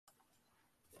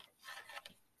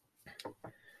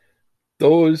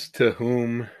Those to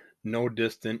whom no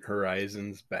distant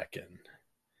horizons beckon,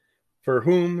 for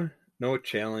whom no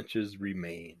challenges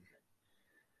remain,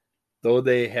 though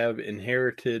they have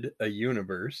inherited a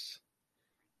universe,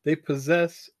 they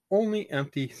possess only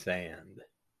empty sand.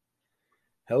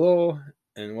 Hello,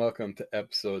 and welcome to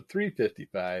episode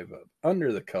 355 of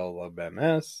Under the Cull of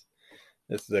MS.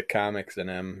 This is a Comics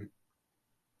and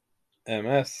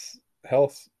MS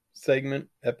Health segment,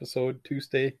 episode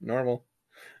Tuesday, normal.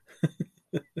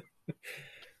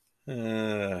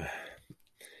 And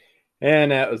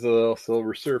that was a little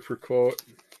Silver Surfer quote.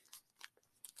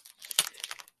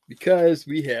 Because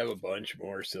we have a bunch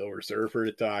more Silver Surfer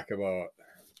to talk about.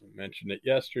 I mentioned it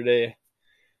yesterday,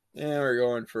 and we're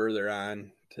going further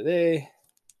on today.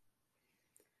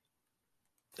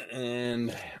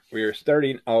 And we are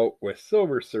starting out with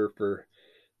Silver Surfer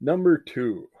number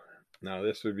 2. Now,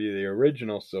 this would be the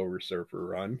original Silver Surfer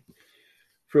run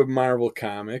from Marvel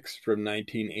Comics from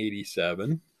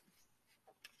 1987.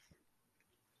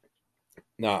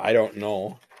 Now, I don't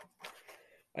know.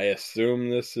 I assume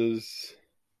this is...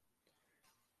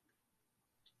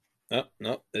 Oh,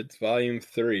 no, it's volume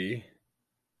 3.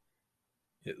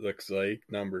 It looks like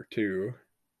number 2.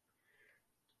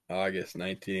 August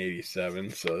 1987.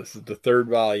 So this is the third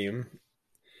volume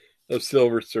of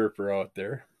Silver Surfer out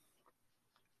there,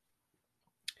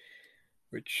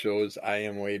 which shows I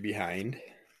am way behind.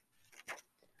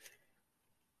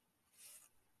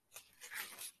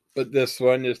 But this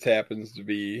one just happens to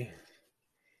be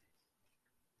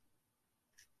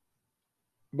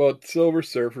about Silver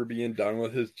Surfer being done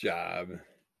with his job.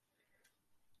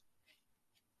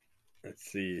 Let's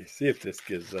see if this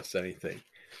gives us anything.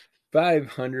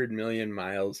 500 million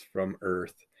miles from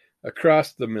Earth,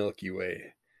 across the Milky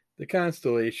Way, the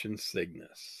constellation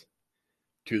Cygnus.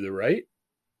 To the right,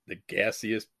 the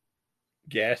gaseous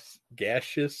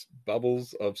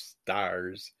bubbles of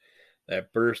stars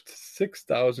that burst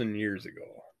 6,000 years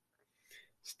ago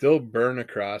still burn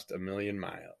across a million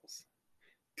miles.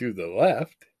 To the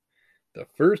left, the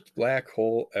first black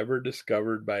hole ever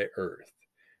discovered by Earth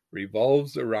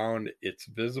revolves around its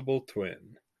visible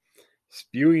twin,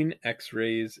 spewing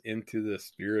X-rays into the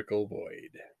spherical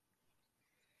void.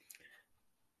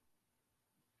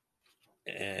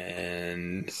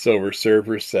 And Silver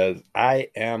Surfer says, I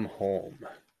am home.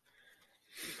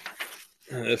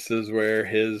 This is where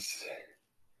his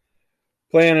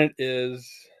planet is.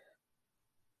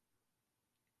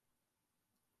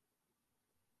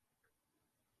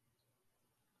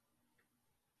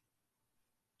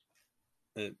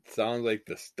 It sounds like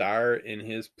the star in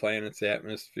his planet's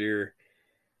atmosphere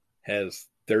has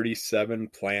 37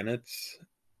 planets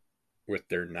with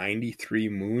their 93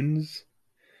 moons.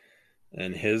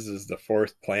 And his is the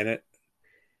fourth planet.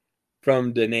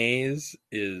 From Danae's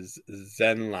is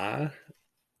Zenla,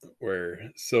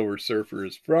 where Silver Surfer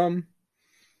is from.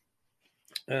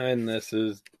 And this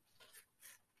is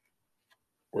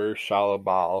where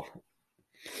Shalabal,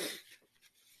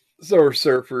 Silver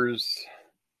Surfer's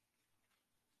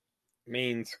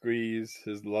main squeeze,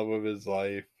 his love of his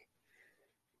life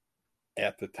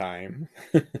at the time.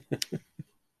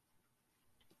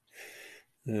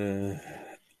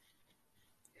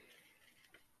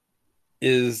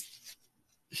 Is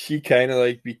she kind of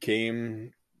like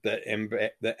became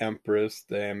the empress,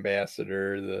 the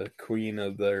ambassador, the queen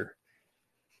of their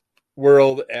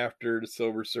world after the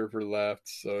Silver Surfer left,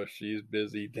 so she's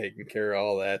busy taking care of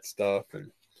all that stuff,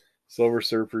 and Silver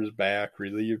Surfer's back,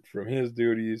 relieved from his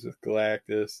duties with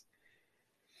Galactus,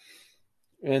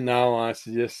 and now wants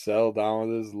to just settle down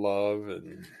with his love.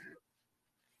 And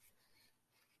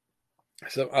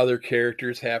some other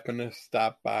characters happen to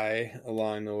stop by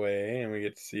along the way, and we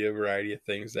get to see a variety of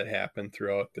things that happen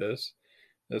throughout this.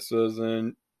 This was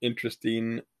an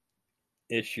interesting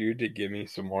issue to give me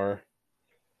some more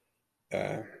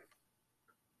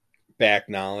back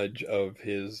knowledge of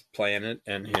his planet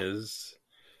and his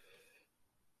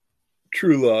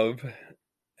true love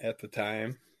at the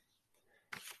time.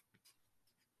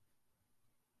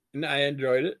 And I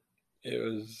enjoyed it. It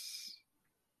was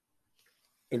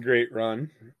a great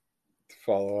run to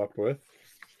follow up with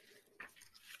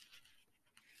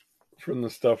from the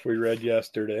stuff we read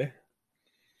yesterday.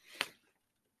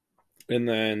 And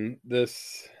then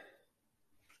this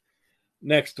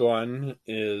next one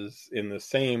is in the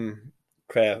same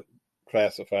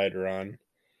classified run.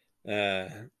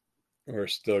 We're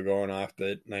still going off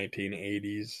the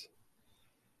 1980s.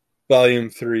 Volume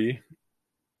 3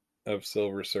 of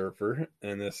Silver Surfer.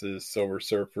 And this is Silver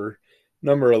Surfer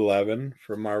number 11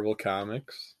 from Marvel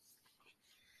Comics.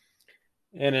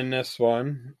 And in this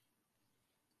one,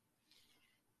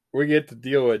 we get to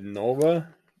deal with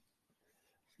Nova.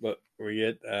 But we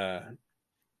get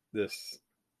this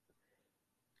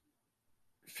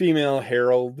female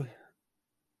Herald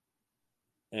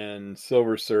and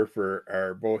Silver Surfer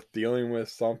are both dealing with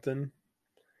something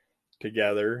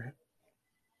together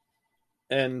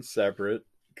and separate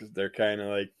because they're kind of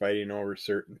like fighting over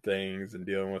certain things and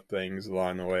dealing with things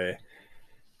along the way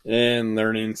and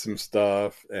learning some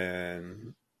stuff.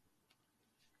 And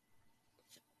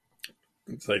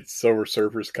it's like Silver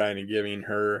Surfer's kind of giving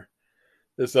her,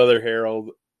 this other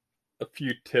Herald, a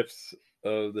few tips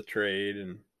of the trade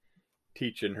and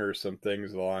teaching her some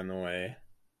things along the way.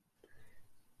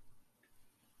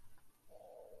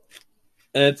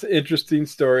 And it's an interesting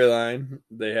storyline.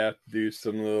 They have to do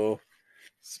some little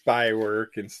spy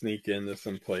work and sneak into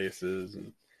some places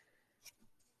and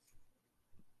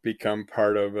become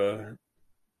part of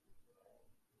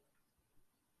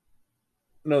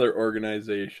another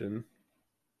organization,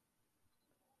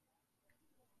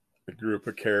 a group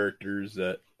of characters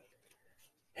that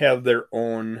have their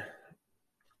own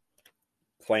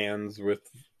plans with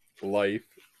life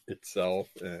itself.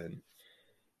 And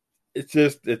it's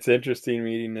interesting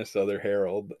meeting this other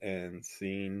Herald and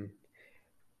seeing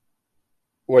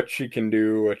what she can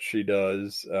do, what she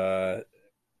does.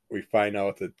 We find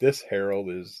out that this Herald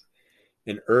is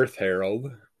an Earth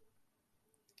Herald,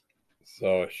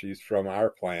 so she's from our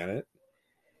planet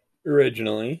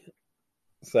originally.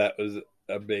 So that was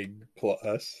a big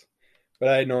plus. But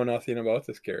I know nothing about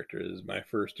this character. This is my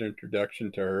first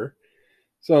introduction to her.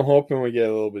 So I'm hoping we get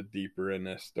a little bit deeper in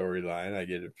this storyline. I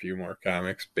get a few more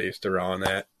comics based around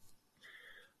that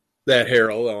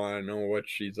Herald. I want to know what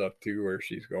she's up to, where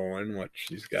she's going, what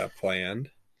she's got planned.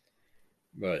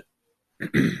 But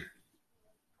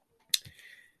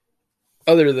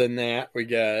other than that, we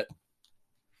got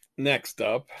next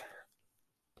up,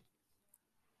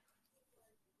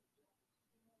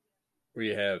 we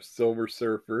have Silver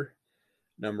Surfer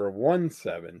number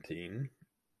 117.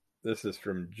 This is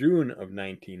from June of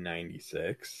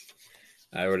 1996.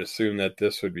 I would assume that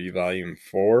this would be volume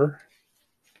 4.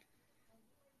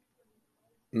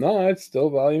 No, it's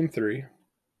still volume 3.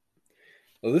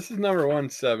 Well, this is number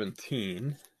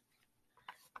 117.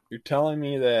 You're telling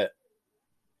me that,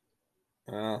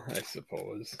 well, I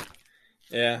suppose.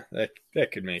 Yeah,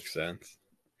 that could make sense.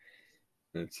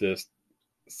 It's just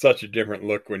such a different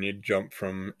look when you jump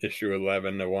from issue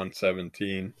 11 to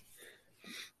 117.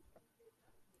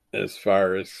 As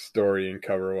far as story and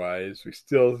cover wise,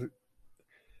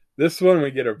 this one we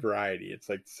get a variety. It's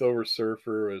like Silver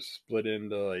Surfer was split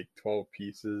into like 12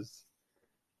 pieces.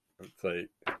 It's like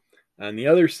on the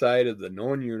other side of the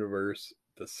known universe,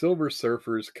 the Silver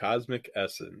Surfer's cosmic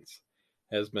essence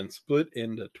has been split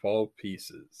into 12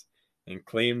 pieces and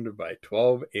claimed by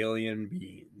 12 alien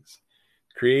beings,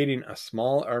 creating a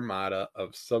small armada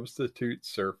of substitute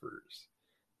surfers.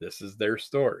 This is their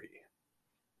story.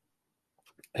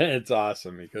 And it's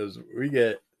awesome because we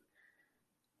get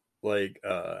like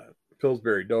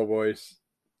Pillsbury Doughboy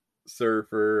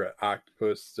surfer,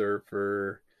 octopus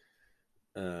surfer,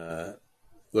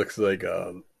 looks like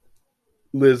a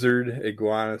lizard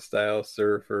iguana style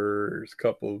surfer. There's a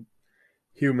couple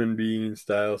human being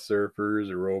style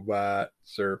surfers, a robot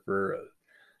surfer, a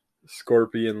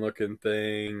scorpion looking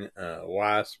thing, a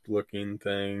wasp looking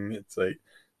thing. It's like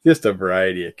just a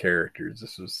variety of characters.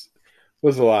 This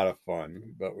was a lot of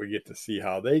fun, but we get to see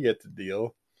how they get to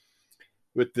deal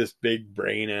with this big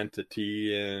brain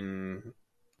entity and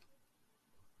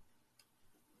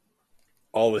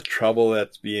all the trouble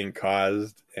that's being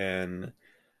caused, and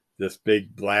this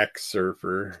big black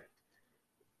surfer.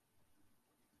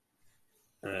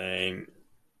 And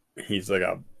he's like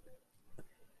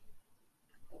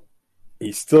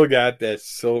he's still got that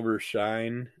silver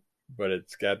shine, but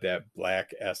it's got that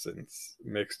black essence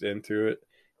mixed into it.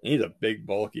 And he's a big,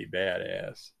 bulky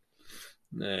badass.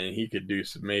 And he could do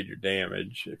some major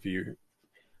damage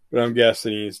but I'm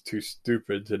guessing he's too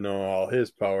stupid to know all his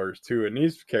powers too. And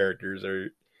these characters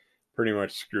are pretty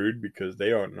much screwed because they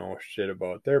don't know shit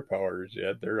about their powers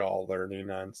yet. They're all learning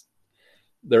on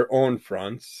their own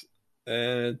fronts.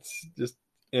 And it's just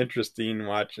interesting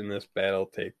watching this battle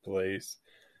take place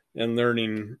and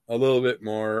learning a little bit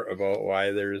more about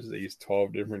why there's these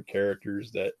 12 different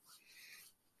characters that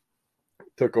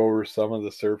took over some of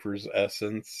the surfer's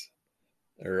essence,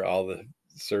 or all the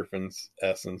surfing's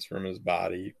essence from his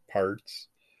body parts.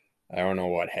 I don't know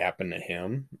what happened to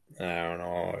him. I don't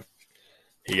know if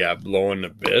he got blown to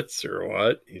bits or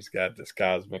what. He's got this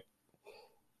cosmic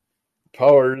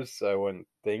powers. I wouldn't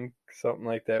think something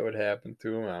like that would happen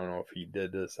to him. I don't know if he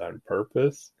did this on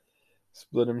purpose,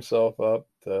 split himself up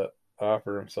to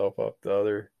offer himself up to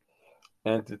other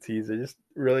entities. I just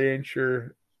really ain't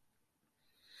sure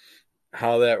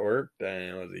how that worked.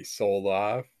 And was he sold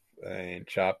off and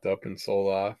chopped up and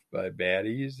sold off by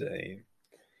baddies? And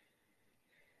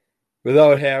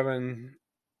without having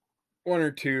one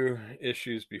or two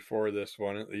issues before this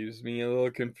one, it leaves me a little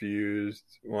confused,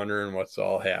 wondering what's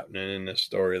all happening in this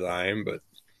storyline. But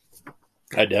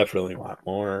I definitely want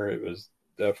more. It was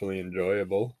definitely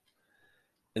enjoyable.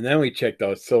 And then we checked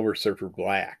out Silver Surfer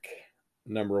Black,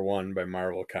 #1 by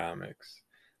Marvel Comics.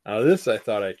 Now this I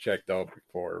thought I checked out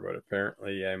before, but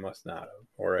apparently I must not have,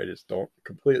 or I just don't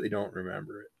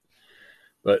remember it.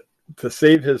 But to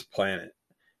save his planet,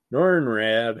 Norrin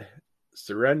Radd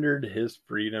surrendered his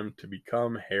freedom to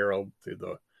become herald to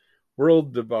the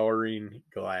world-devouring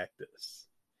Galactus,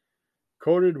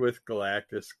 coated with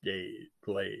Galactus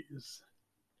glaze.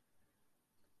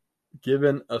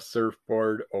 Given a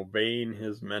surfboard, obeying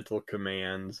his mental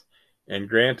commands, and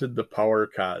granted the power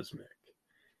cosmic,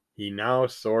 he now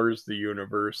soars the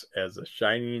universe as a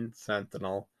shining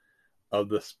sentinel of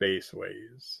the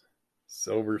spaceways.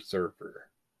 Silver Surfer.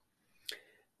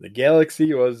 The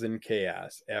galaxy was in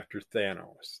chaos after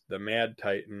Thanos, the Mad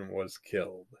Titan, was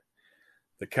killed.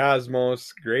 The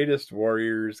cosmos' greatest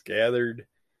warriors gathered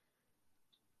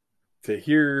to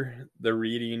hear the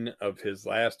reading of his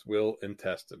last will and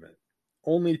testament,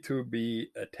 only to be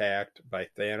attacked by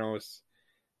Thanos'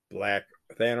 Black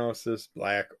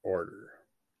Order.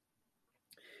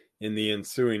 In the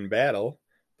ensuing battle,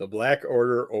 the Black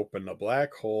Order opened a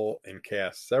black hole and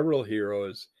cast several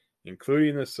heroes,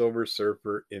 including the Silver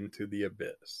Surfer, into the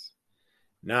abyss.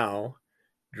 Now,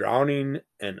 drowning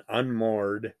and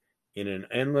unmoored in an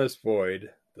endless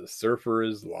void, the Surfer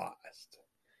is lost.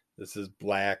 This is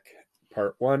Black,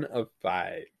 part 1 of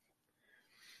 5.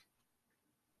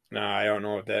 Now, I don't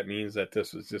know if that means that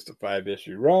this was just a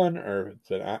 5-issue run, or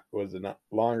if it was a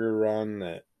longer run,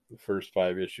 that the first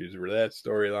 5 issues were that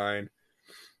storyline.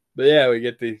 But yeah, we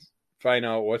get to find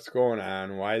out what's going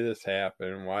on, why this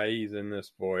happened, why he's in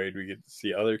this void. We get to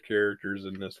see other characters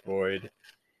in this void.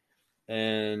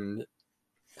 And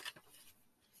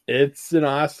it's an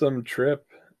awesome trip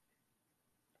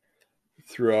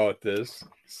throughout this,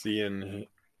 seeing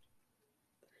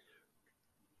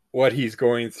what he's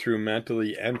going through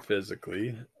mentally and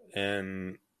physically,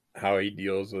 and how he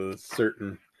deals with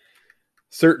certain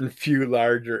few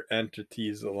larger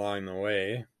entities along the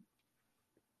way.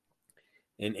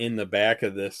 And in the back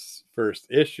of this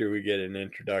first issue, we get an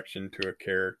introduction to a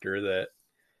character that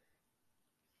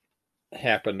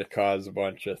happened to cause a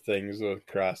bunch of things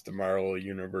across the Marvel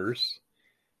universe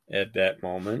at that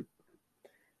moment.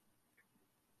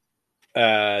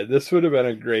 This would have been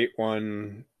a great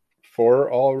one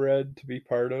for Allred to be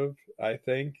part of, I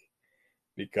think,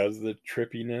 because of the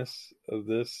trippiness of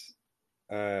this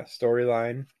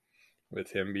storyline,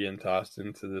 with him being tossed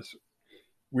into this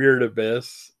weird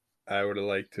abyss. I would have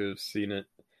liked to have seen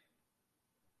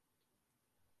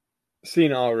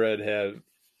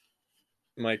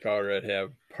Mike Allred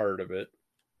have part of it,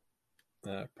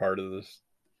 part of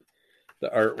the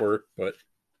artwork, but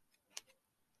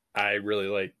I really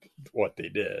liked what they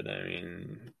did. I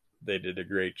mean, they did a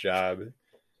great job.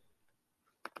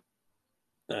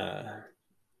 Let's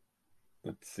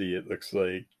see, it looks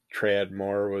like Tradd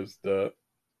Moore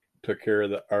took care of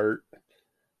the art,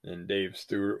 and Dave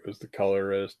Stewart was the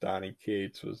colorist. Donny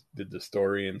Cates did the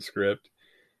story and script.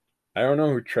 I don't know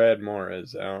who Tradd Moore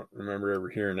is. I don't remember ever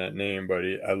hearing that name, but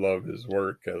I love his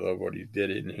work. I love what he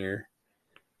did in here.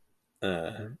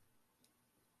 I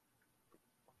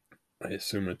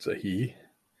assume it's a he.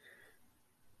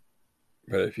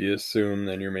 But if you assume,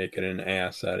 then you're making an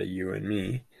ass out of you and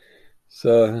me.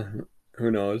 So,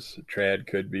 who knows? Tradd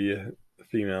could be a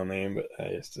female name, but I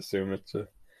just assume it's a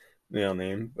male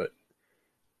name. But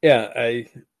yeah, I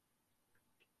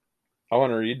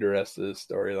want to read the rest of this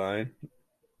storyline,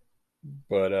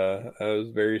 but I was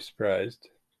very surprised.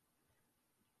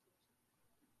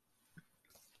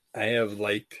 I have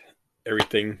liked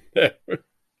everything that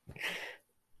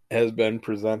has been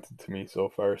presented to me so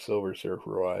far, Silver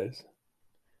Surfer wise.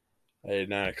 I did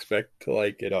not expect to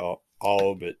like it all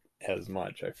of it as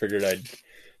much. I figured I'd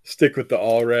stick with the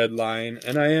Allred line,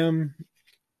 and I am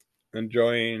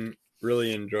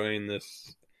really enjoying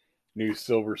this new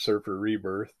Silver Surfer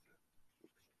Rebirth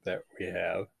that we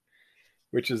have,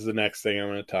 which is the next thing I'm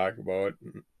going to talk about.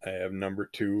 I have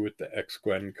 #2 with the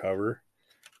X-Gwen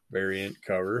variant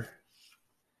cover.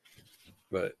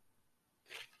 But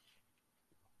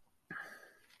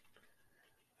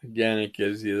again, it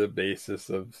gives you the basis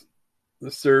of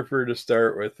the Surfer to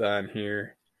start with on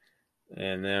here.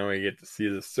 And then we get to see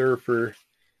the Surfer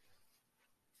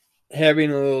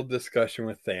having a little discussion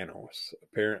with Thanos.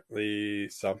 Apparently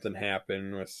something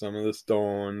happened with some of the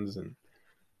stones, and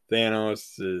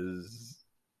Thanos is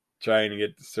trying to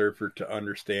get the Surfer to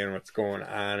understand what's going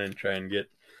on and try and get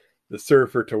the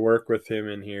Surfer to work with him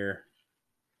in here.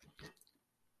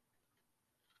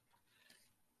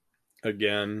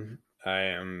 Again, I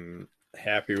am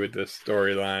happy with this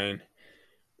storyline.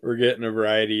 We're getting a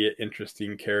variety of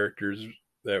interesting characters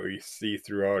that we see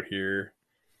throughout here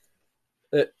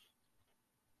that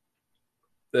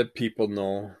people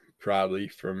know probably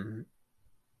from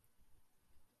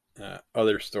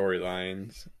other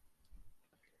storylines,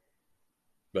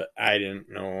 but I didn't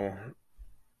know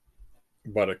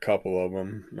but a couple of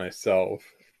them myself.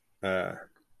 I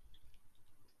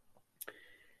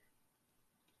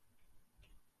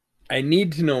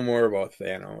need to know more about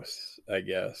Thanos, I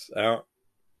guess.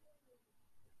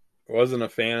 Wasn't a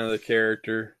fan of the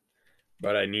character,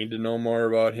 but I need to know more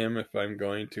about him if I'm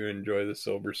going to enjoy the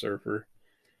Silver Surfer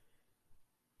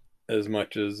as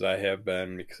much as I have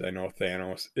been, because I know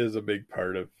Thanos is a big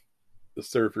part of the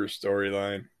Surfer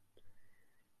storyline.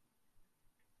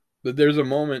 But there's a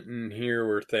moment in here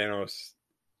where Thanos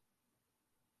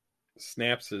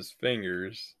snaps his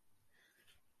fingers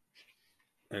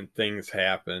and things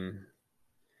happen.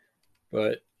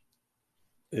 But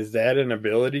is that an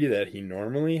ability that he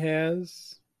normally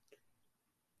has?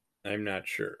 I'm not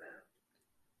sure.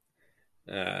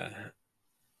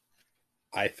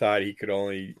 I thought he could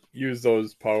only use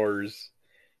those powers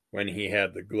when he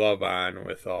had the glove on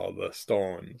with all the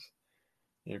stones,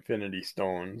 Infinity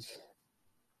Stones.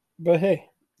 But hey,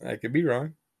 I could be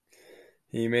wrong.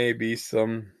 He may be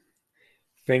some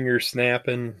finger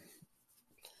snapping,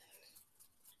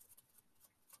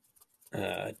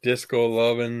 disco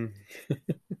loving,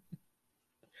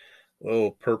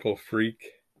 little purple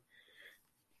freak.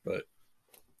 But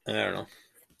I don't know.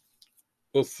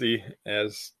 We'll see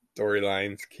as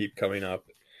storylines keep coming up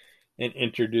and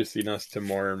introducing us to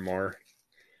more and more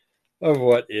of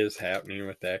what is happening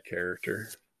with that character.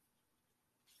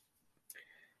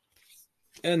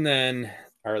 And then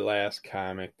our last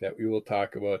comic that we will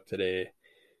talk about today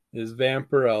is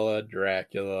Vampirella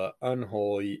Dracula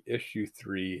Unholy Issue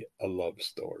 3, A Love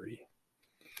Story.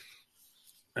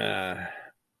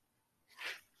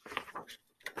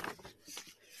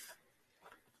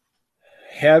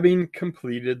 Having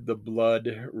completed the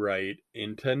blood rite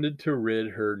intended to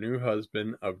rid her new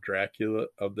husband of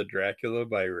the Dracula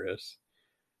virus,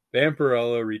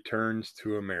 Vampirella returns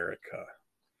to America,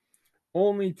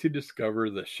 only to discover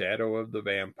the shadow of the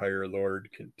vampire lord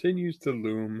continues to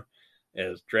loom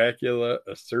as Dracula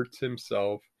asserts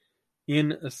himself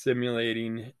in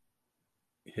assimilating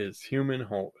his human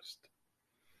host.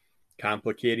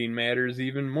 Complicating matters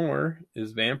even more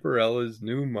is Vampirella's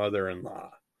new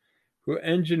mother-in-law, who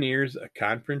engineers a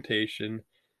confrontation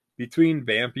between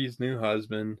Vampy's new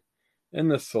husband and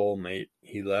the soulmate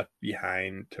he left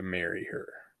behind to marry her,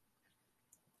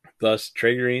 thus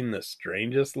triggering the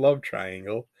strangest love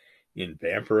triangle in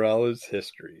Vampirella's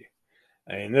history.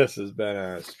 I mean, this has been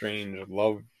a strange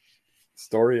love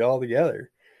story altogether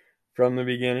from the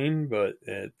beginning, but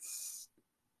it's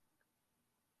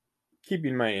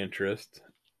keeping my interest.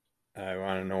 I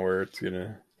want to know where it's going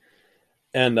to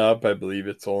end up. I believe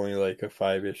it's only like a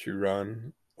 5-issue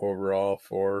run overall,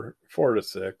 four to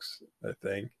six, I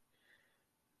think.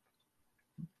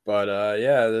 But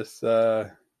yeah, this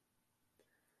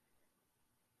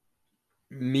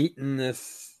meeting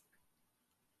this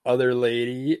other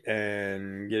lady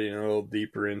and getting a little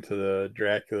deeper into the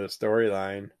Dracula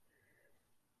storyline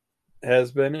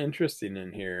has been interesting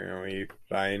in here, and we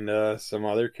find some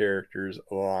other characters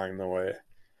along the way.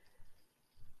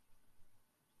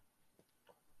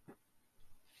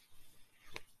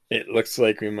 It looks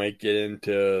like we might get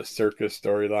into a circus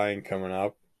storyline coming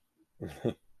up,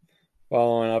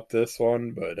 following up this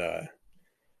one, but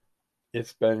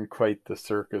it's been quite the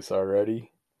circus already.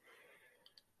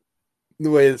 The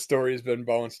way the story's been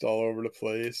bounced all over the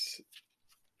place.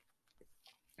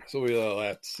 So we'll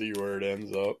have to see where it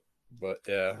ends up. But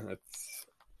yeah, it's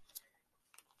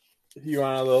if you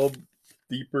want a little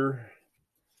deeper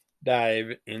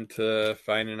dive into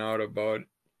finding out about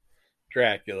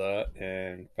Dracula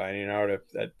and finding out if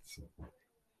that's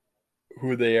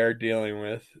who they are dealing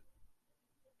with.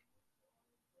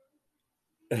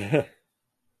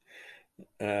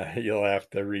 You'll have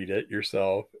to read it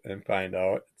yourself and find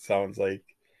out. It sounds like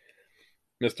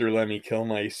Mr. Lemmy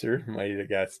Kilmister might have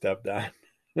got stepped on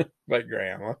by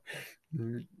Grandma.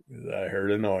 I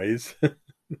heard a noise.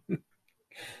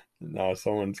 Now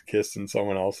someone's kissing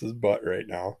someone else's butt right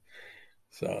now.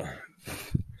 So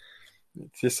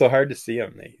it's just so hard to see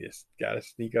them. They just got to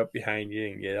sneak up behind you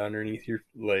and get underneath your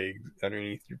legs,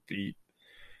 underneath your feet.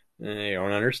 And they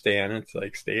don't understand. It's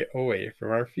like, stay away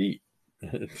from our feet.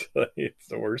 It's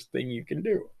the worst thing you can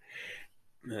do.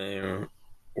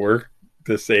 We're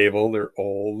disabled or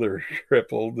old or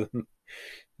crippled, and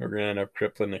we're going to end up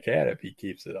crippling the cat if he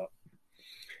keeps it up.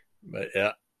 But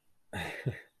yeah,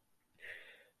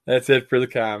 that's it for the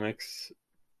comics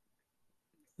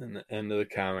and the end of the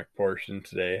comic portion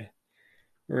today.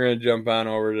 We're going to jump on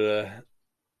over to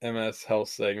the MS Health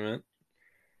segment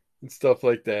and stuff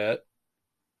like that.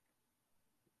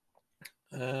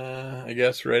 I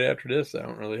guess right after this, I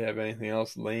don't really have anything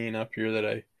else laying up here that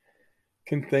I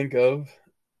can think of.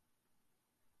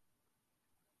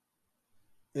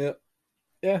 Yep.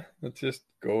 Yeah, let's just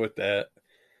go with that.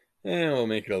 And we'll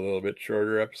make it a little bit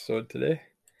shorter episode today.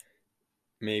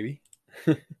 Maybe.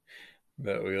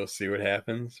 But we'll see what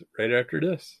happens right after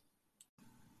this.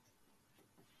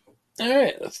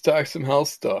 Alright, let's talk some health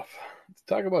stuff. Let's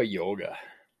talk about yoga.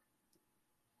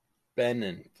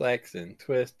 Bending, flexing,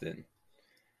 twisting.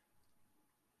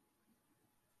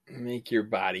 Make your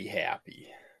body happy.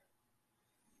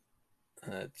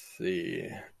 Let's see.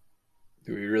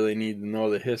 Do we really need to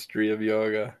know the history of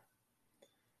yoga?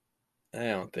 I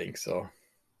don't think so.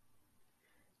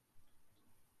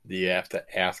 Do you have to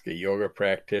ask a yoga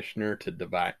practitioner to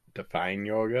define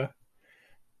yoga?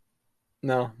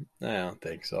 No, I don't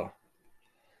think so.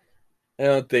 I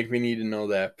don't think we need to know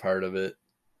that part of it.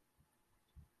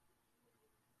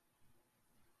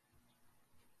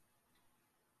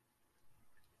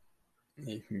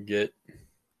 You can get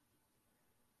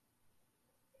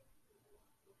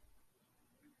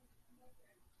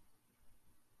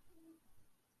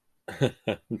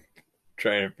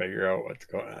trying to figure out what's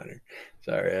going on here.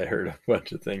 Sorry, I heard a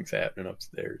bunch of things happening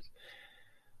upstairs.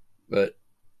 But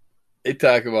they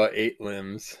talk about 8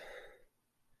 limbs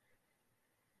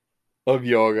of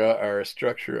yoga are a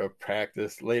structure of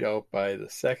practice laid out by the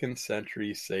 2nd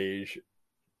century sage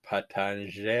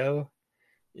Patanjali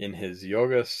in his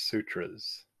Yoga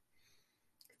Sutras.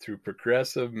 Through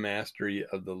progressive mastery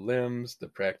of the limbs, the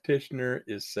practitioner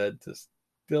is said to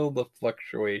still the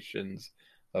fluctuations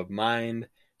of mind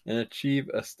and achieve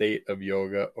a state of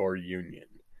yoga or union,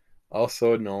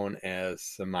 also known as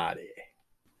samadhi.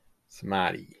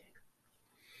 Samadhi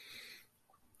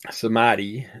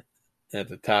at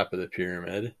the top of the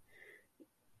pyramid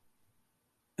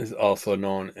is also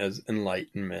known as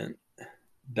enlightenment.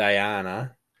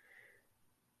 Dhyana,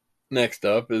 next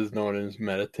up, is known as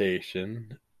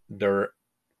meditation.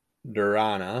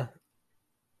 Dharana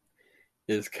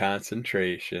is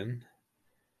concentration.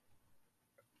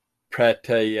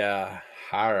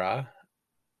 Pratyahara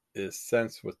is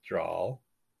sense withdrawal.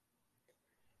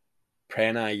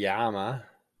 Pranayama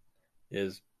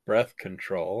is breath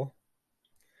control.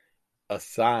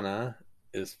 Asana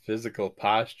is physical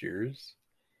postures.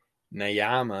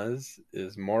 Niyamas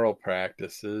is moral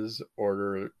practices,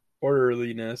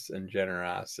 orderliness, and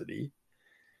generosity.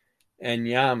 And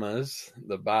yamas,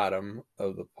 the bottom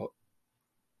of the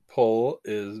pole,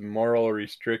 is moral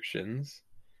restrictions,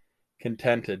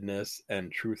 contentedness,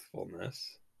 and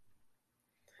truthfulness.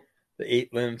 The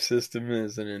 8-limb system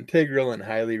is an integral and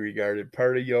highly regarded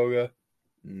part of yoga.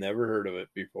 Never heard of it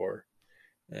before.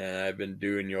 And I've been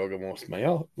doing yoga most of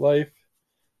my life,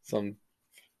 some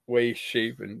way,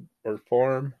 shape, or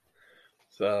form.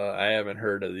 So I haven't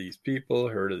heard of these people,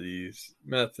 heard of these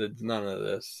methods, none of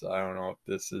this. I don't know if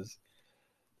this is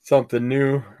something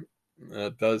new.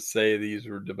 It does say these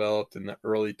were developed in the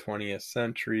early 20th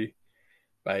century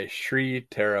by Sri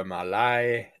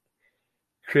Teramalai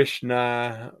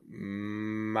Krishna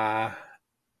Maharaya.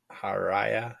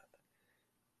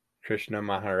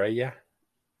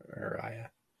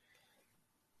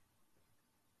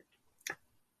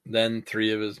 Then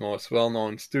 3 of his most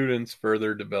well-known students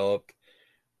further developed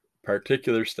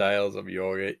particular styles of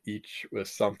yoga, each with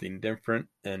something different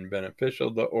and beneficial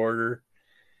to the order.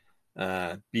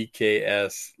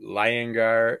 BKS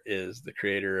Iyengar is the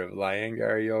creator of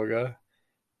Iyengar Yoga.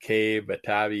 K.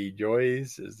 Batavi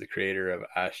Jois is the creator of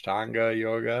Ashtanga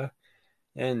Yoga.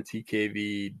 And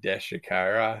TKV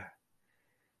Deshikara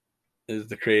is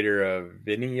the creator of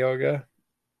Vini Yoga.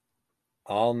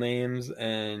 All names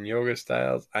and yoga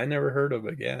styles I never heard of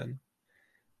again.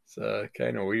 It's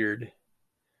kind of weird.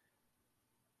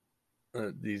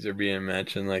 These are being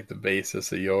mentioned like the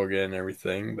basis of yoga and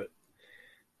everything, but it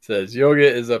says yoga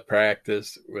is a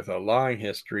practice with a long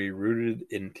history rooted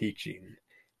in teaching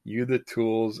you the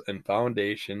tools and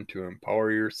foundation to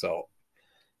empower yourself,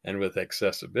 and with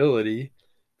accessibility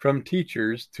from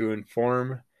teachers to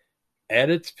inform. At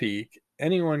its peak,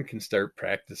 anyone can start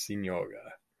practicing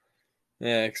yoga.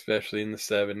 Yeah, especially in the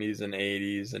 70s and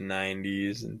 80s and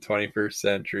 90s and 21st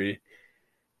century.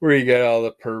 where you got all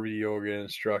the pervy yoga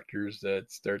instructors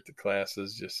that start the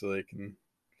classes just so they can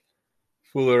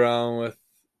fool around with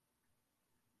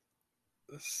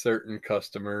certain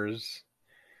customers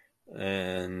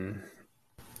and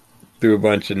do a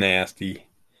bunch of nasty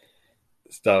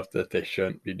stuff that they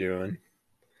shouldn't be doing.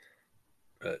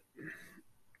 But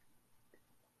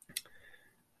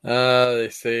they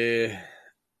say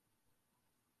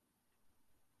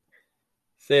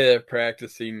that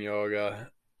practicing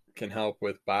yoga can help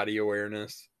with body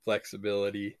awareness,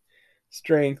 flexibility,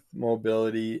 strength,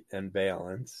 mobility, and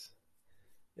balance.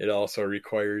 It also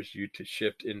requires you to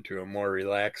shift into a more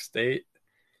relaxed state,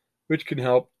 which can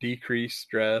help decrease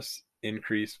stress,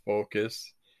 increase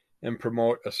focus, and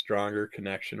promote a stronger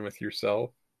connection with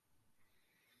yourself.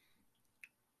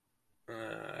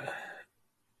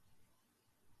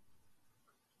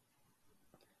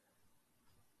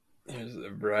 There's a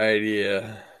variety of,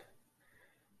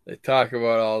 they talk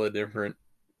about all the different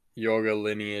yoga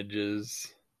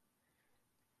lineages,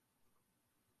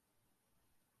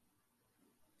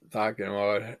 talking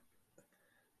about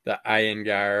the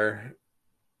Iyengar,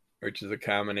 which is a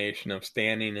combination of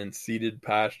standing and seated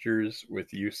postures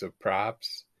with use of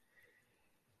props.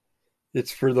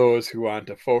 It's for those who want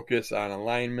to focus on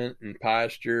alignment and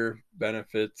posture.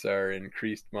 Benefits are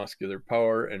increased muscular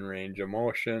power and range of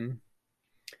motion.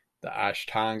 The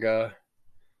Ashtanga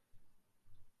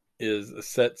is a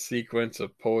set sequence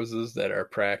of poses that are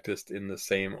practiced in the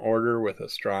same order with a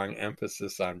strong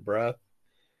emphasis on breath.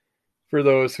 For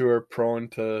those who are prone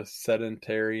to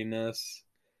sedentariness,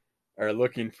 are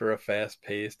looking for a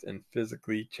fast-paced and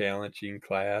physically challenging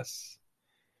class.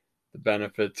 The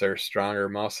benefits are stronger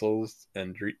muscles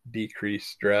and decreased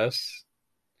stress.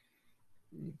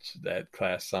 That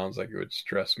class sounds like it would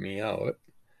stress me out.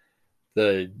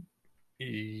 The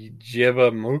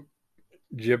Jivamukti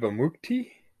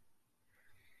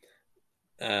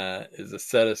is a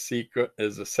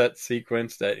set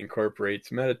sequence that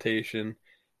incorporates meditation,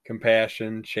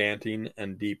 compassion, chanting,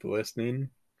 and deep listening.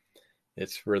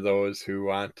 It's for those who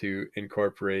want to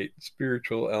incorporate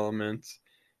spiritual elements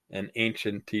and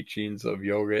ancient teachings of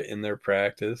yoga in their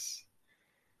practice.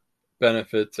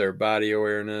 Benefits are body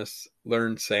awareness,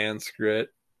 learn Sanskrit,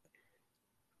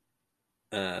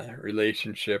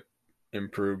 relationship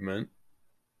improvement.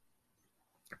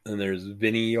 And there's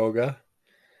Vini Yoga,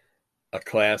 a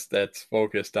class that's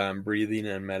focused on breathing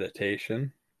and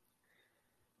meditation.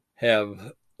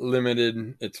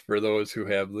 It's for those who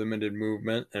have limited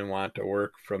movement and want to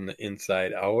work from the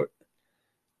inside out.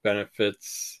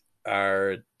 Benefits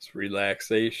are its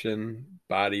relaxation,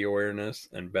 body awareness,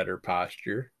 and better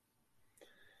posture.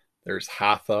 There's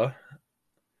Hatha,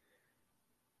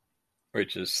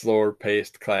 which is slower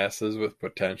paced classes with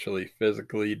potentially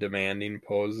physically demanding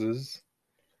poses.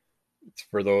 It's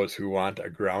for those who want a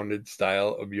grounded style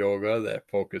of yoga that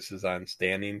focuses on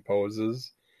standing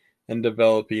poses and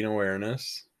developing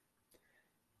awareness.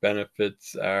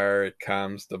 Benefits are it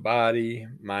calms the body,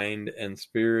 mind, and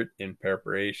spirit in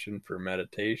preparation for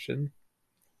meditation.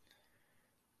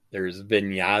 There's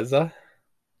Vinyasa,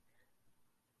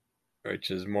 which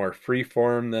is more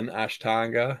freeform than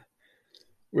Ashtanga,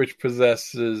 which possess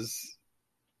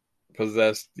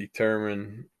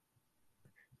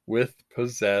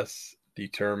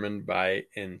determined by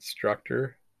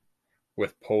instructor,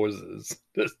 with poses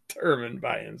determined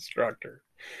by instructor.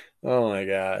 Oh my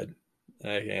God,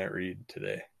 I can't read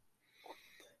today.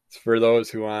 It's for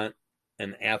those who want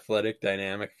an athletic,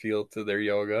 dynamic feel to their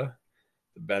yoga.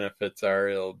 The benefits are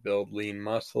it'll build lean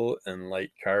muscle and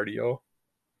light cardio.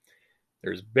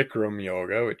 There's Bikram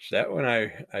Yoga, which that one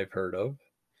I've heard of.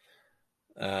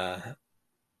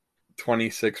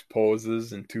 26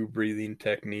 poses and 2 breathing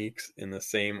techniques in the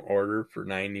same order for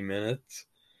 90 minutes.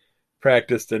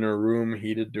 Practiced in a room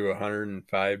heated to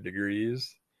 105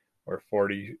 degrees or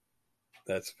 40,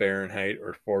 that's Fahrenheit,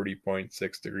 or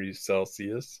 40.6 degrees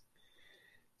Celsius.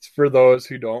 It's for those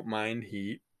who don't mind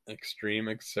heat, extreme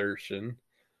exertion,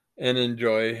 and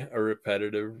enjoy a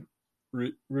repetitive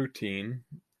routine.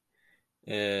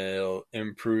 It'll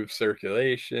improve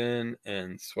circulation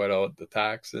and sweat out the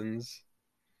toxins.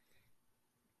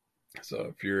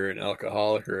 So if you're an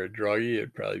alcoholic or a druggie,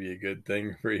 it'd probably be a good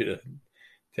thing for you to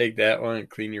take that one and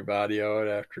clean your body out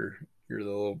after your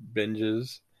little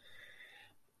binges.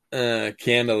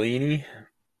 Kundalini,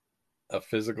 a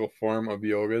physical form of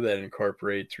yoga that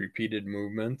incorporates repeated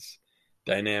movements,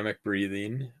 dynamic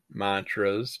breathing,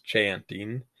 mantras,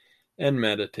 chanting, and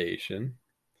meditation.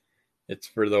 It's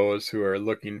for those who are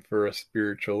looking for a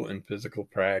spiritual and physical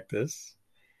practice.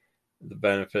 The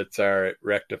benefits are it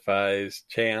rectifies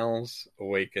channels,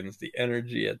 awakens the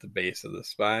energy at the base of the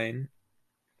spine.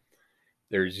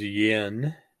 There's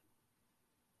Yin,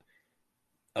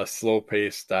 a slow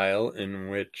paced style in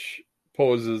which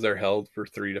poses are held for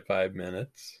 3 to 5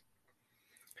 minutes.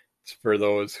 It's for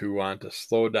those who want to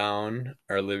slow down,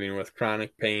 are living with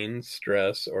chronic pain,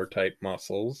 stress, or tight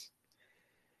muscles.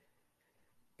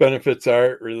 Benefits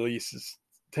are it releases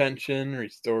tension,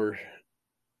 restore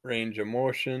range of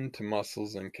motion to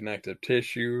muscles and connective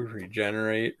tissue,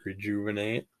 regenerate,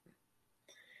 rejuvenate.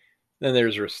 Then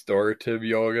there's restorative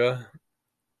yoga.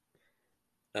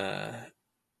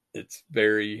 It's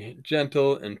very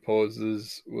gentle and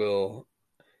poses will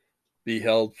be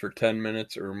held for 10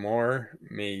 minutes or more.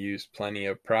 May use plenty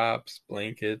of props,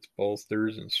 blankets,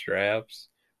 bolsters, and straps.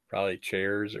 Probably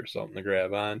chairs or something to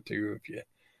grab onto if you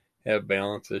have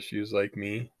balance issues like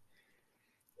me.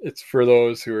 It's for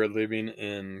those who are living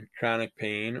in chronic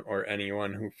pain or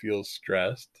anyone who feels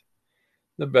stressed.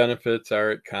 The benefits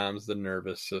are it calms the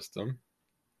nervous system.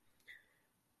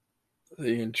 So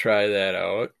you can try that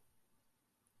out.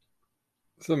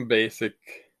 Some basic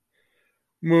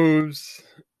moves.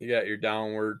 You got your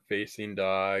downward facing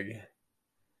dog.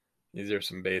 These are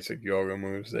some basic yoga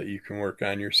moves that you can work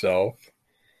on yourself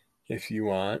if you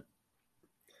want.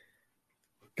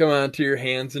 Come onto your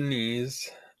hands and knees.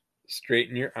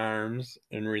 Straighten your arms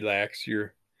and relax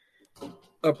your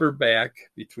upper back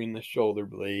between the shoulder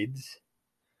blades.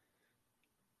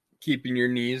 Keeping your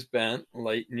knees bent,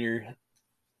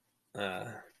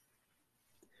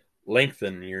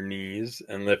 lengthen your knees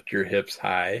and lift your hips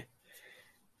high.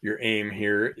 Your aim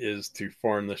here is to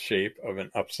form the shape of an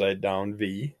upside down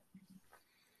V.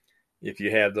 If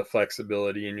you have the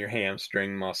flexibility in your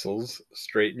hamstring muscles,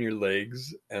 straighten your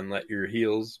legs and let your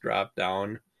heels drop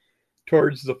down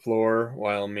towards the floor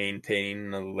while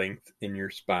maintaining the length in your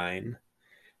spine.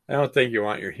 I don't think you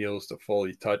want your heels to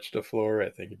fully touch the floor. I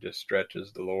think it just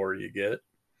stretches the lower you get.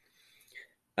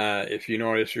 If you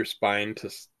notice your spine to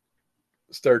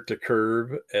start to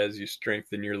curve as you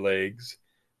strengthen your legs,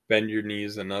 bend your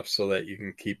knees enough so that you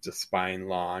can keep the spine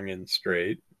long and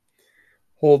straight.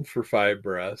 Hold for 5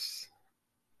 breaths.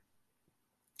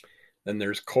 Then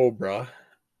there's Cobra.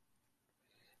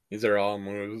 These are all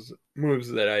moves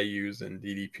that I use in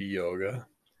DDP yoga.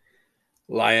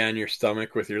 Lie on your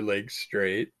stomach with your legs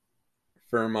straight.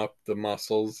 Firm up the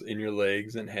muscles in your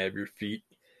legs and have your feet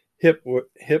hip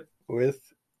width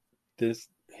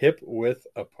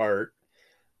apart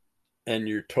and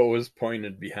your toes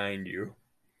pointed behind you.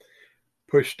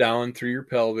 Push down through your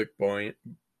pelvic bone.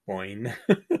 Oh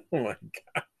my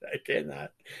God, I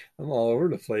cannot. I'm all over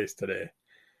the place today.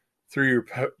 Through your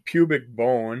pubic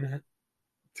bone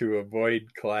to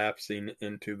avoid collapsing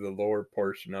into the lower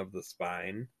portion of the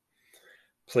spine.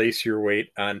 Place your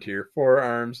weight onto your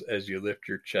forearms as you lift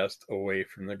your chest away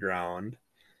from the ground.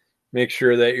 Make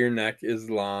sure that your neck is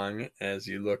long as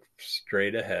you look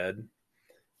straight ahead,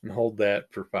 and hold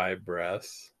that for 5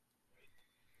 breaths.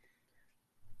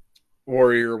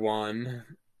 Warrior 1,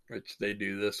 which they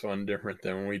do this one different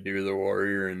than we do the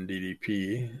warrior in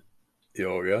DDP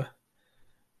yoga.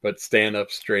 But stand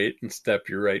up straight and step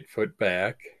your right foot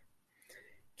back.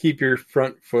 Keep your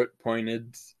front foot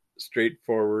pointed straight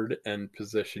forward and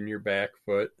position your back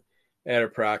foot at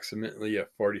approximately a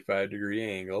 45-degree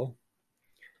angle.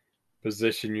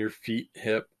 Position your feet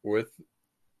hip width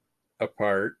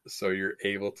apart so you're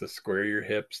able to square your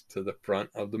hips to the front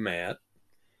of the mat.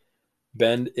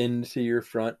 Bend into your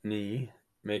front knee.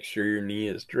 Make sure your knee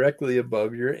is directly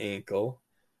above your ankle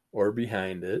or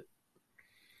behind it.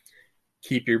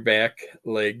 Keep your back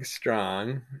leg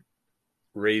strong.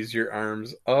 Raise your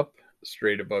arms up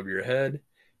straight above your head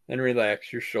and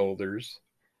relax your shoulders.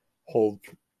 Hold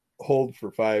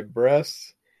for 5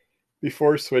 breaths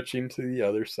before switching to the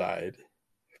other side.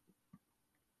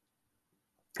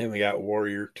 And we got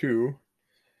Warrior 2,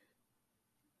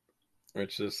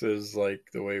 which this is like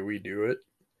the way we do it.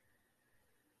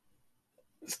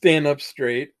 Stand up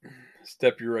straight.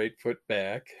 Step your right foot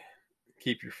back.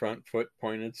 Keep your front foot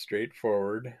pointed straight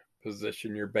forward.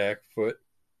 Position your back foot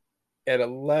at a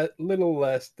little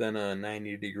less than a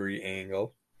 90-degree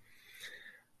angle.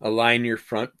 Align your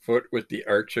front foot with the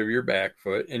arch of your back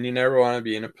foot, and you never want to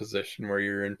be in a position where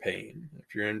you're in pain.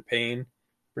 If you're in pain,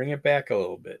 bring it back a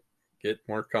little bit. Get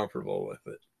more comfortable with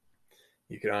it.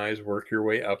 You can always work your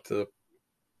way up to the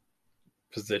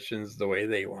positions the way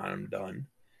they want them done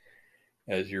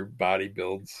as your body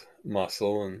builds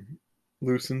muscle and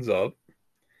loosens up.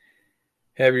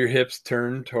 Have your hips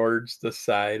turned towards the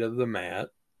side of the mat.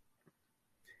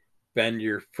 Bend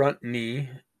your front knee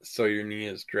so your knee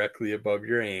is directly above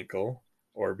your ankle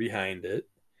or behind it,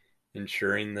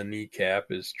 ensuring the kneecap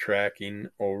is tracking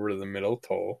over the middle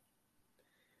toe.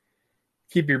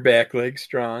 Keep your back leg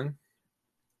strong.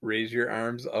 Raise your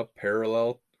arms up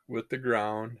parallel with the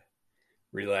ground.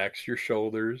 Relax your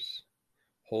shoulders.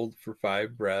 Hold for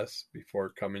 5 breaths before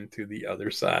coming to the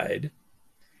other side.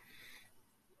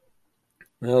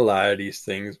 And a lot of these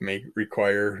things may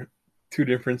require 2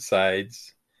 different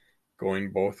sides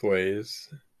going both ways,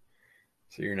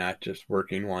 so you're not just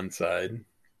working one side.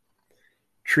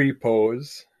 Tree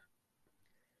pose.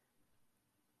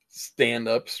 Stand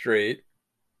up straight.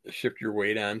 Shift your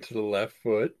weight onto the left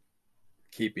foot,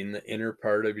 keeping the inner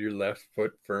part of your left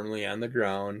foot firmly on the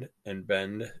ground, and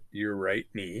bend your right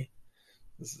knee.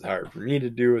 This is hard for me to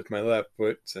do with my left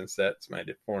foot since that's my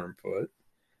deformed foot.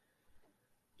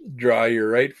 Draw your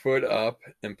right foot up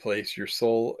and place your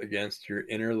sole against your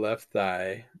inner left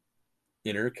thigh,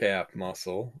 inner calf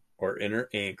muscle, or inner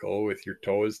ankle with your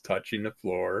toes touching the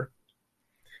floor.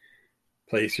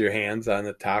 Place your hands on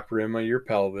the top rim of your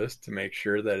pelvis to make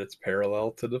sure that it's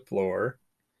parallel to the floor.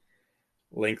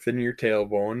 Lengthen your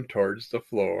tailbone towards the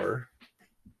floor.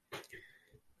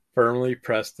 Firmly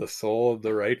press the sole of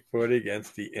the right foot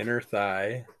against the inner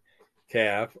thigh,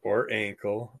 calf, or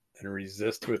ankle, and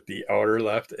resist with the outer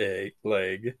left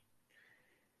leg.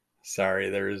 Sorry,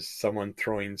 there's someone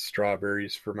throwing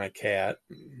strawberries for my cat.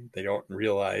 They don't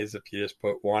realize if you just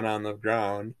put one on the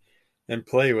ground and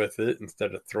play with it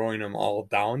instead of throwing them all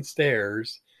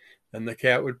downstairs, then the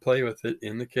cat would play with it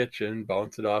in the kitchen,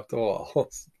 bounce it off the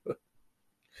walls.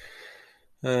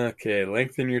 Okay,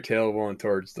 lengthen your tailbone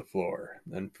towards the floor.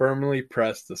 Then firmly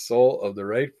press the sole of the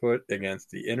right foot against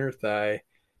the inner thigh,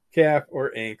 calf,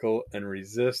 or ankle and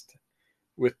resist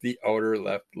with the outer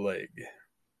left leg.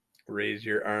 Raise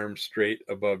your arms straight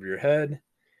above your head.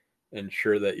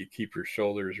 Ensure that you keep your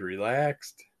shoulders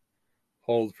relaxed.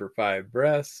 Hold for 5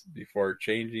 breaths before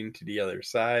changing to the other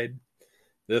side.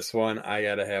 This one, I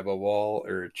gotta have a wall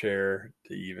or a chair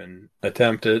to even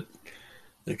attempt it,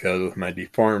 because with my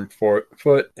deformed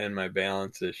foot and my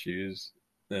balance issues,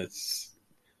 it's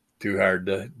too hard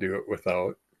to do it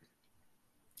without.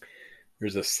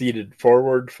 There's a seated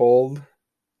forward fold.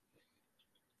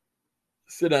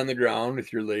 Sit on the ground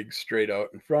with your legs straight out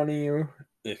in front of you.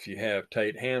 If you have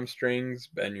tight hamstrings,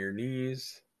 bend your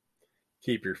knees.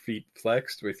 Keep your feet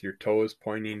flexed with your toes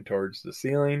pointing towards the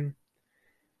ceiling.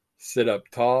 Sit up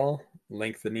tall,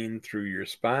 lengthening through your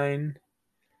spine.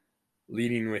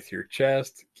 Leading with your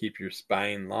chest, keep your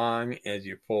spine long as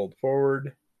you fold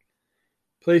forward.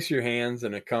 Place your hands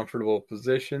in a comfortable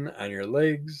position on your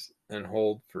legs and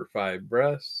hold for 5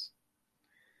 breaths.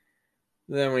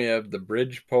 Then we have the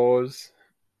bridge pose.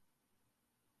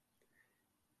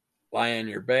 Lie on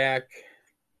your back,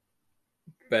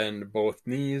 bend both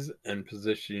knees, and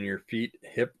position your feet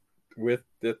hip width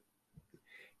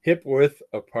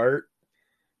apart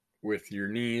with your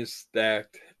knees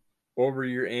stacked over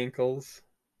your ankles.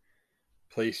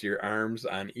 Place your arms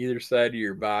on either side of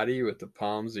your body with the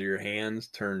palms of your hands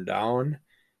turned down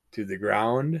to the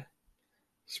ground.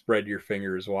 Spread your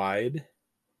fingers wide.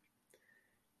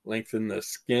 Lengthen the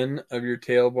skin of your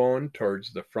tailbone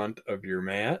towards the front of your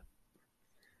mat.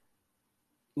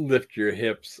 Lift your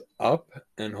hips up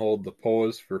and hold the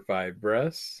pose for 5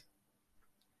 breaths.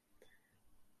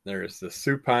 There's the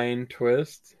supine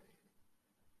twist,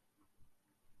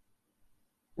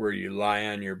 where you lie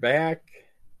on your back,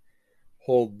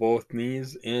 hold both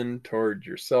knees in towards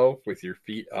yourself with your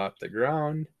feet off the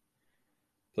ground.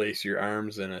 Place your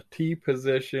arms in a T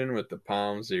position with the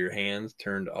palms of your hands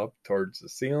turned up towards the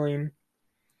ceiling.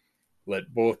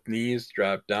 Let both knees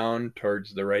drop down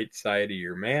towards the right side of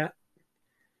your mat.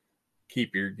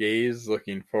 Keep your gaze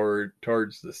looking forward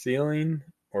towards the ceiling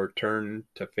or turn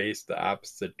to face the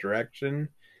opposite direction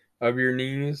of your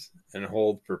knees and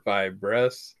hold for 5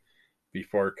 breaths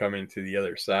before coming to the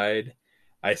other side.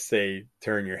 I say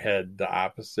turn your head the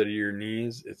opposite of your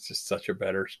knees. It's just such a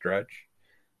better stretch.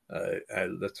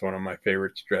 That's one of my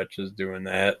favorite stretches, doing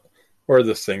that. Or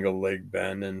the single leg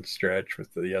bend and stretch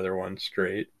with the other one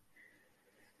straight.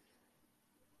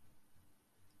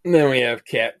 And then we have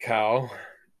cat-cow,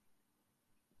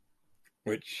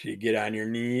 which you get on your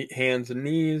hands and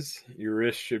knees. Your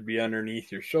wrists should be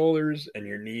underneath your shoulders and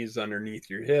your knees underneath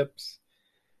your hips.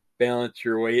 Balance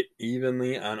your weight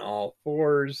evenly on all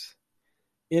fours.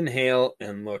 Inhale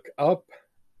and look up,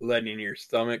 letting your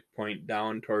stomach point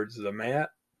down towards the mat.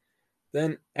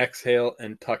 Then exhale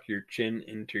and tuck your chin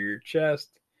into your chest,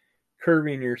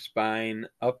 curving your spine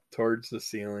up towards the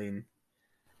ceiling.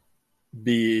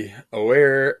 Be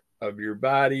aware of your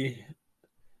body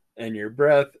and your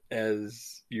breath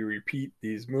as you repeat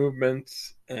these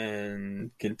movements, and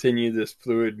continue this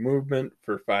fluid movement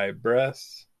for 5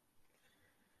 breaths.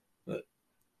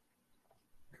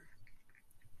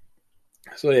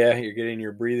 So yeah, you're getting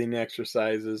your breathing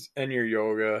exercises and your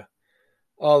yoga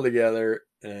all together,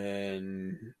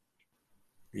 and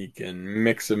You can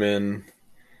mix them in.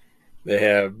 They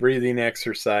have breathing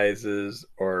exercises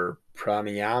or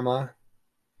pranayama,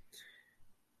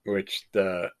 which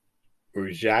the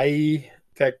Ujjayi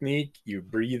technique, you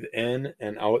breathe in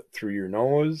and out through your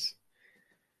nose.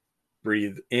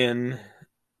 Breathe in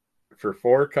for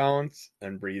 4 counts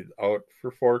and breathe out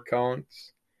for 4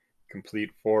 counts.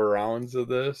 Complete 4 rounds of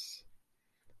this.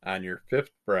 On your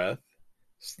 5th breath,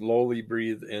 slowly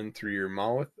breathe in through your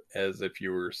mouth as if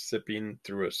you were sipping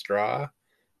through a straw,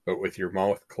 but with your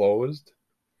mouth closed.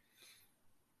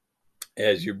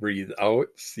 As you breathe out,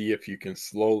 see if you can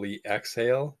slowly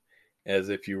exhale as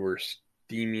if you were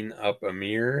steaming up a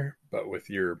mirror, but with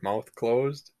your mouth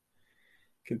closed.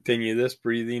 Continue this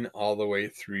breathing all the way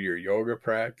through your yoga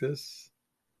practice.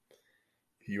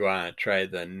 If you want to try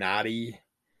the Nadi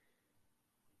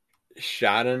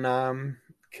Shadanam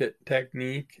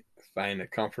technique, find a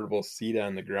comfortable seat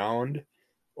on the ground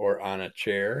or on a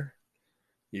chair.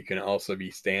 You can also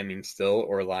be standing still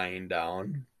or lying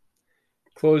down.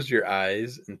 Close your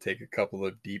eyes and take a couple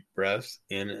of deep breaths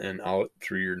in and out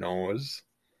through your nose.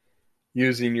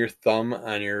 Using your thumb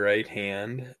on your right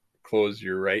hand, close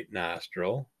your right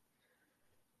nostril.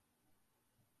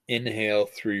 Inhale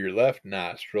through your left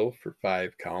nostril for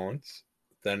 5 counts.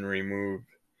 Then remove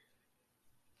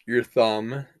your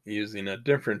thumb using a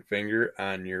different finger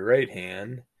on your right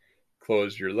hand.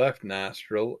 Close your left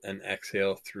nostril and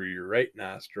exhale through your right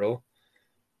nostril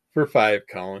for 5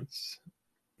 counts.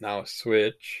 Now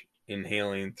switch,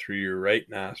 inhaling through your right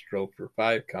nostril for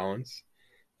 5 counts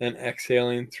and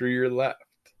exhaling through your left.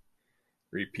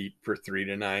 Repeat for 3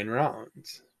 to 9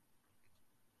 rounds.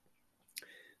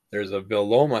 There's a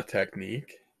Viloma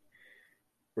technique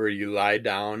where you lie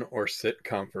down or sit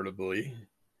comfortably.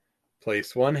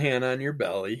 Place one hand on your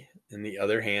belly and the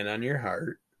other hand on your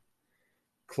heart.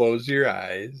 Close your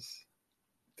eyes.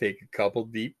 Take a couple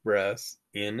deep breaths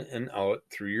in and out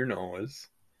through your nose.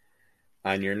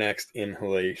 On your next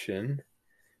inhalation,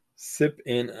 sip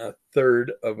in a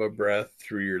third of a breath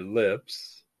through your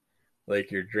lips,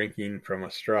 like you're drinking from a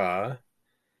straw,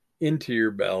 into your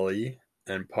belly,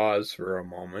 and pause for a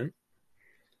moment.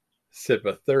 Sip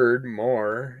a third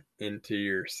more into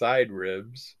your side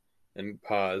ribs and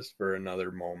pause for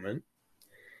another moment.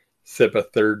 Sip a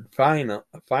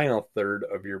final third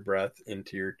of your breath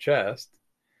into your chest.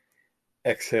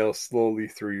 Exhale slowly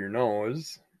through your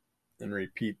nose and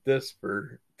repeat this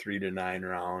for 3 to 9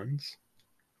 rounds.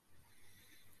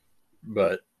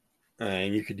 But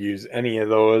you could use any of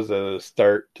those as a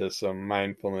start to some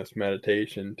mindfulness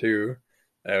meditation too.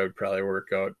 That would probably work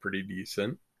out pretty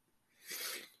decent.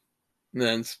 And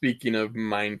then speaking of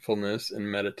mindfulness and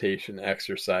meditation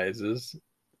exercises,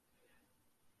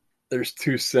 there's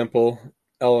 2 simple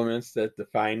elements that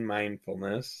define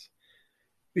mindfulness.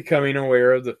 Becoming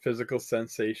aware of the physical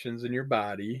sensations in your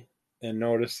body and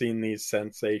noticing these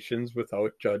sensations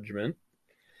without judgment.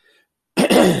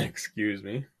 Excuse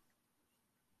me.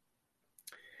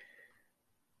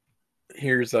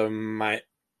 Here's a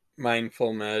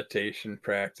mindful meditation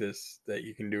practice that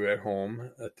you can do at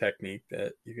home, a technique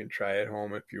that you can try at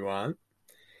home if you want.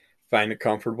 Find a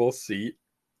comfortable seat,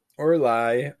 or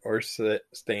lie, or sit,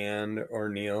 stand, or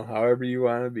kneel, however you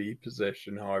want to be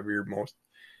positioned, however you're most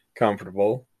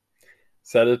comfortable.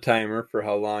 Set a timer for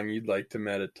how long you'd like to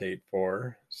meditate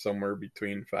for, somewhere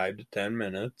between 5 to 10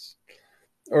 minutes,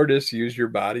 or just use your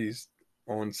body's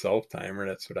own self-timer.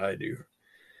 That's what I do.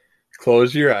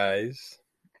 Close your eyes.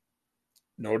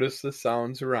 Notice the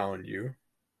sounds around you.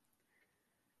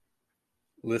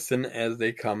 Listen as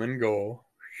they come and go.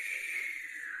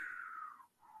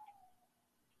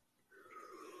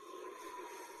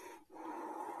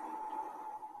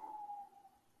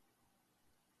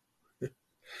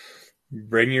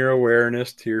 Bring your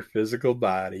awareness to your physical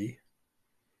body.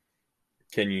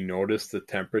 Can you notice the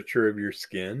temperature of your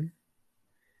skin?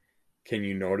 Can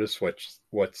you notice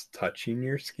what's touching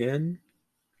your skin?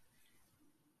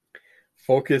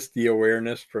 Focus the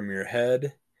awareness from your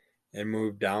head and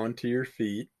move down to your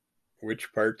feet.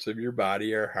 Which parts of your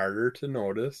body are harder to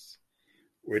notice?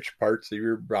 Which parts of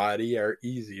your body are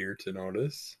easier to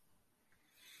notice?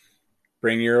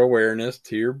 Bring your awareness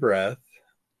to your breath.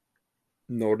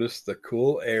 Notice the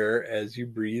cool air as you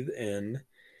breathe in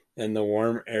and the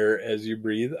warm air as you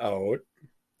breathe out.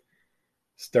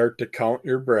 Start to count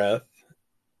your breath.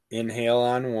 Inhale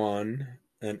on 1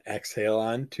 and exhale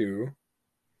on 2.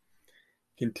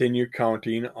 Continue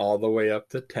counting all the way up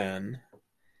to 10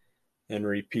 and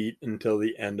repeat until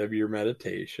the end of your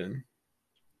meditation.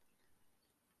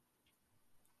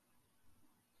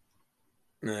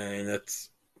 And that's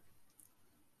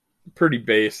pretty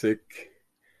basic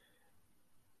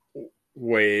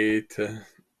way to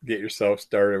get yourself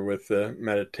started with the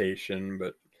meditation,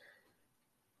 but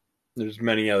there's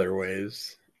many other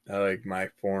ways. I like my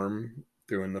form,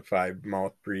 doing the 5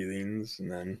 mouth breathings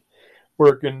and then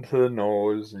working to the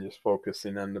nose and just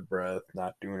focusing on the breath,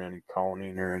 not doing any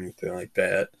counting or anything like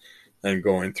that, and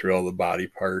going through all the body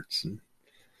parts and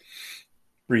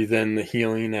breathe in the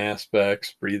healing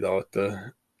aspects, breathe out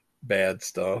the bad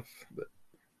stuff,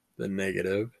 the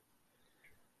negative.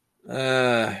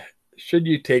 Should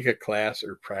you take a class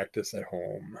or practice at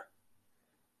home?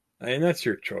 I mean, that's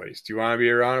your choice. Do you want to be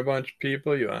around a bunch of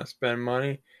people? You want to spend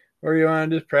money? Or you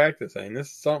want to just practice? I mean, this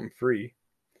is something free.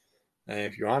 And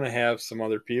if you want to have some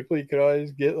other people, you could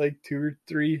always get like 2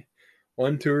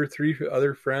 or 3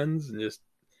 other friends and just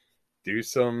do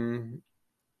some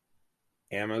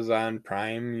Amazon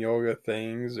Prime yoga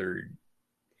things or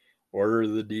order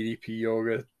the DDP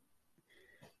yoga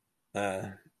uh,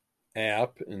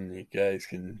 app, and you guys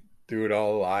can do it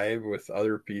all live with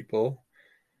other people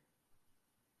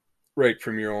right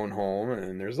from your own home.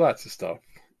 And there's lots of stuff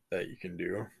that you can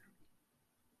do.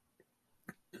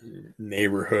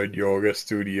 Neighborhood yoga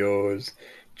studios,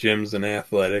 gyms and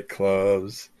athletic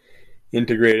clubs,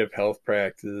 integrative health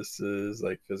practices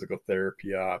like physical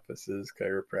therapy offices,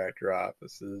 chiropractor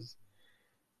offices,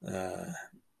 uh,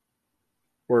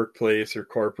 workplace or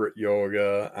corporate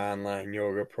yoga, online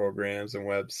yoga programs and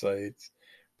websites,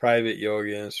 private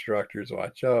yoga instructors.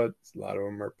 Watch out, a lot of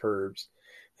them are pervs.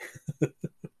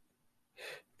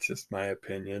 It's just my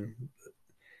opinion.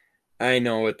 I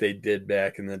know what they did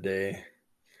back in the day.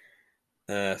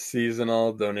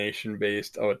 Seasonal, donation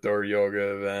based outdoor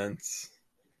yoga events.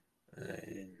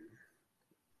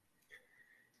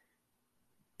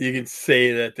 You can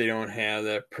say that they don't have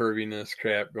that perviness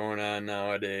crap going on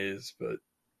nowadays, but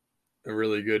a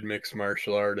really good mixed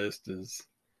martial artist is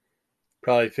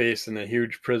probably facing a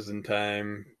huge prison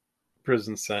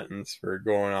sentence for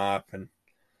going off and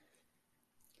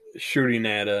shooting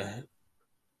at a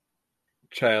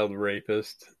child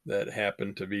rapist that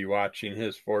happened to be watching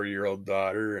his 4-year-old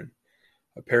daughter and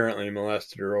apparently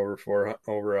molested her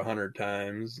over 100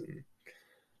 times, and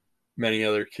many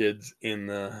other kids in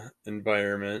the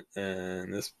environment.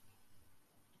 And this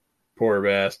poor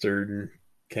bastard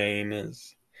Kane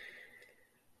is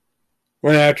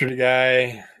went after the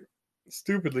guy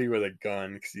stupidly with a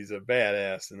gun because he's a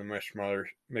badass in the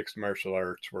mixed martial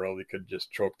arts world. He could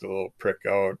just choke the little prick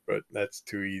out, but that's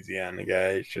too easy on the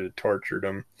guy. He should have tortured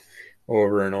him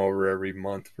over and over every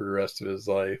month for the rest of his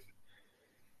life.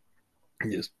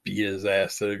 He just beat his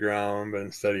ass to the ground, but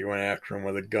instead he went after him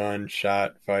with a gun,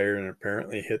 shot, fired, and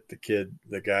apparently hit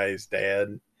the guy's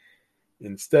dad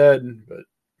instead. But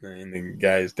I mean, the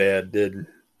guy's dad did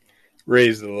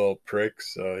raise the little prick,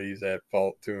 so he's at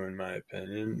fault too, in my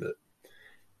opinion. But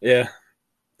yeah,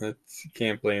 you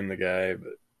can't blame the guy.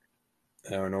 But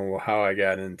I don't know how I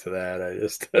got into that. I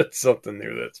just that's something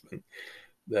new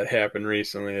that happened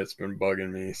recently. It's been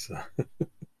bugging me. So,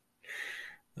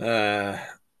 oh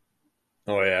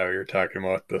yeah, we were talking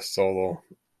about the solo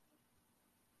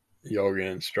yoga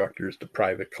instructors, the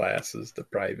private classes, the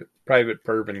private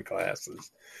pervin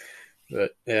classes.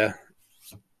 But yeah,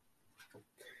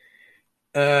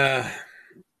 I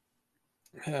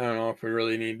don't know if we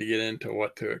really need to get into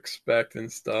what to expect and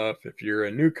stuff. If you're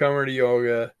a newcomer to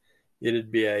yoga,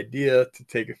 it'd be ideal to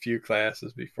take a few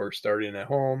classes before starting at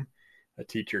home. A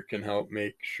teacher can help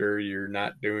make sure you're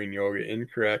not doing yoga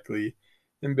incorrectly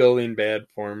and building bad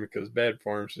form, because bad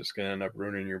form is just going to end up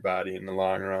ruining your body in the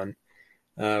long run.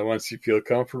 Once you feel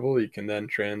comfortable, you can then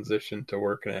transition to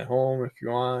working at home if you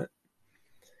want.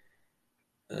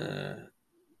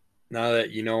 Now that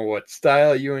you know what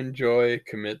style you enjoy,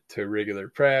 commit to regular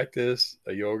practice.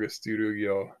 A yoga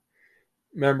studio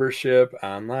membership,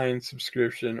 online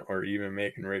subscription, or even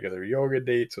making regular yoga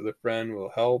dates with a friend will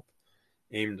help.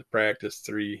 Aim to practice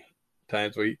 3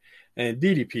 times a week. And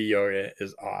DDP yoga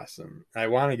is awesome. I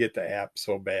want to get the app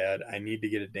so bad. I need to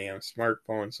get a damn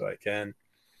smartphone so I can.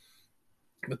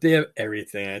 But they have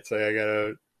everything. It's like I got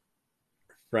a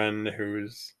friend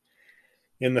who's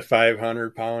in the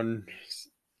 500-pound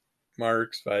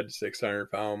marks, 500 to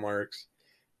 600-pound marks,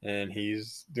 and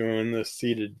he's doing the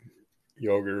seated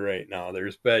yoga right now.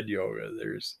 There's bed yoga,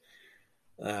 there's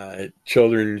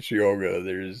children's yoga,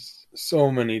 there's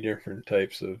so many different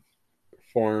types of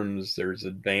forms. There's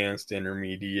advanced,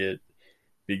 intermediate,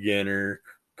 beginner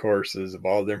courses of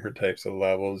all different types of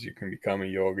levels. You can become a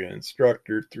yoga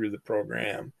instructor through the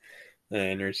program,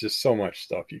 and there's just so much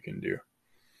stuff you can do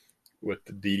with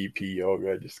the DDP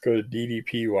yoga. Just go to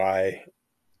DDPY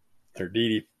or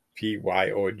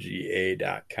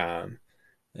DDPYOGA.com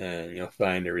and you'll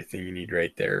find everything you need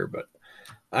right there. But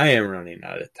I am running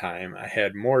out of time. I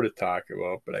had more to talk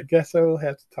about, but I guess I will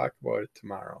have to talk about it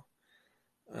tomorrow.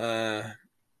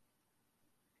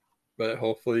 But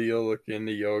hopefully you'll look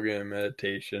into yoga and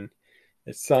meditation.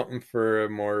 It's something for a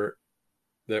more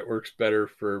that works better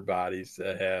for bodies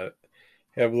that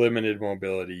have limited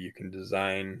mobility. You can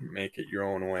design, make it your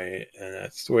own way, and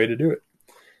that's the way to do it.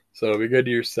 So be good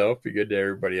to yourself, be good to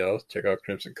everybody else. Check out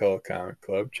Crimson Cull Comic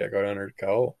Club, check out Unheard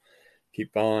Cull.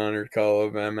 Keep following Unheard Cull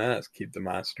of MS. Keep the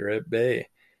monster at bay.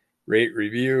 Rate,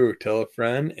 review, tell a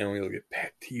friend, and we'll get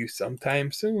back to you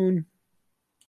sometime soon.